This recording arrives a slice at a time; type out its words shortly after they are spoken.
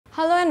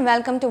Hello and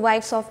welcome to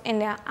Wives of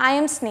India. I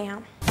am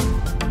Sneha.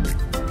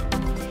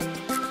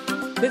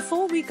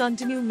 Before we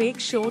continue, make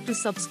sure to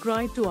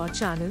subscribe to our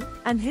channel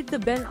and hit the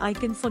bell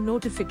icon for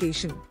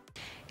notification.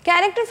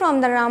 Character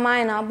from the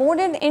Ramayana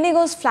boarded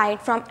Indigo's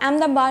flight from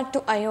Ahmedabad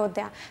to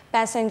Ayodhya.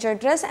 Passenger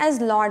dressed as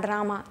Lord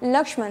Rama,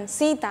 Lakshman,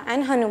 Sita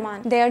and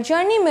Hanuman. Their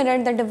journey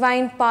mirrored the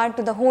divine path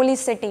to the holy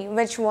city,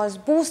 which was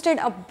boosted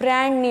a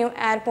brand new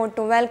airport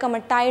to welcome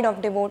a tide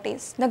of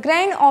devotees. The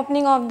grand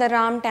opening of the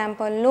Ram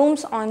temple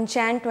looms on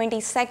Jan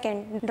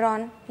 22nd,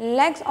 drawn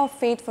legs of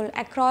faithful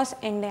across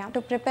India.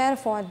 To prepare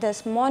for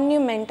this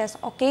monumentous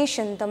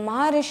occasion, the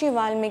Maharishi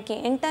Valmiki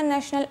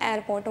International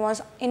Airport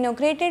was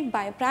inaugurated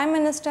by Prime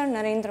Minister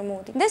Narendra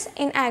Modi. This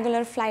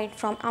inaugural flight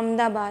from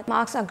Ahmedabad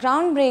marks a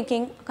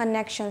groundbreaking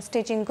connection,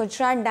 stitching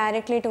Gujarat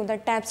directly to the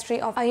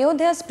tapestry of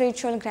Ayodhya's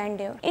spiritual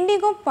grandeur.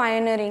 Indigo,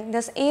 pioneering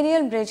this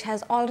aerial bridge,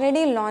 has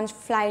already launched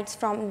flights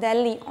from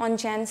Delhi on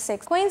Jan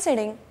 6,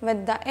 coinciding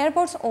with the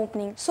airport's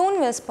opening.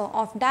 Soon whisper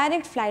of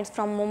direct flights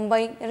from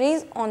Mumbai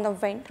raise on the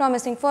wind,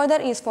 promising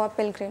further ease for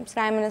pilgrims.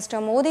 Prime Minister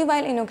Modi,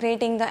 while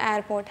inaugurating the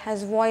airport,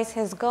 has voiced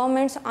his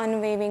government's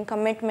unwavering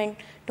commitment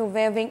to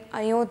weaving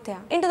Ayodhya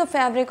into the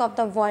fabric of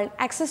the world,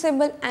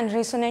 accessible and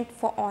resonant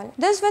for all.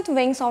 This, with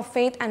wings of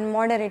faith and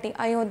modernity,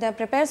 Ayodhya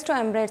prepares to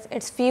embrace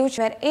its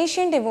future, where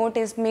ancient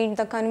devotees meet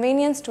the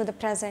convenience to the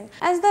present.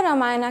 As the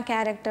Ramayana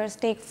characters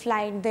take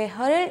flight, they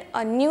herald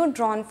a new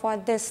dawn for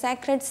this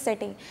sacred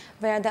city,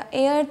 where the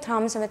air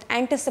thrums with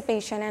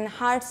anticipation and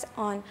hearts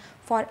yearn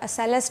for a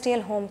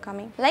celestial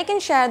homecoming. Like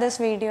and share this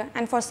video,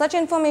 and for such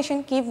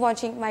information, keep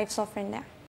watching Wives of India.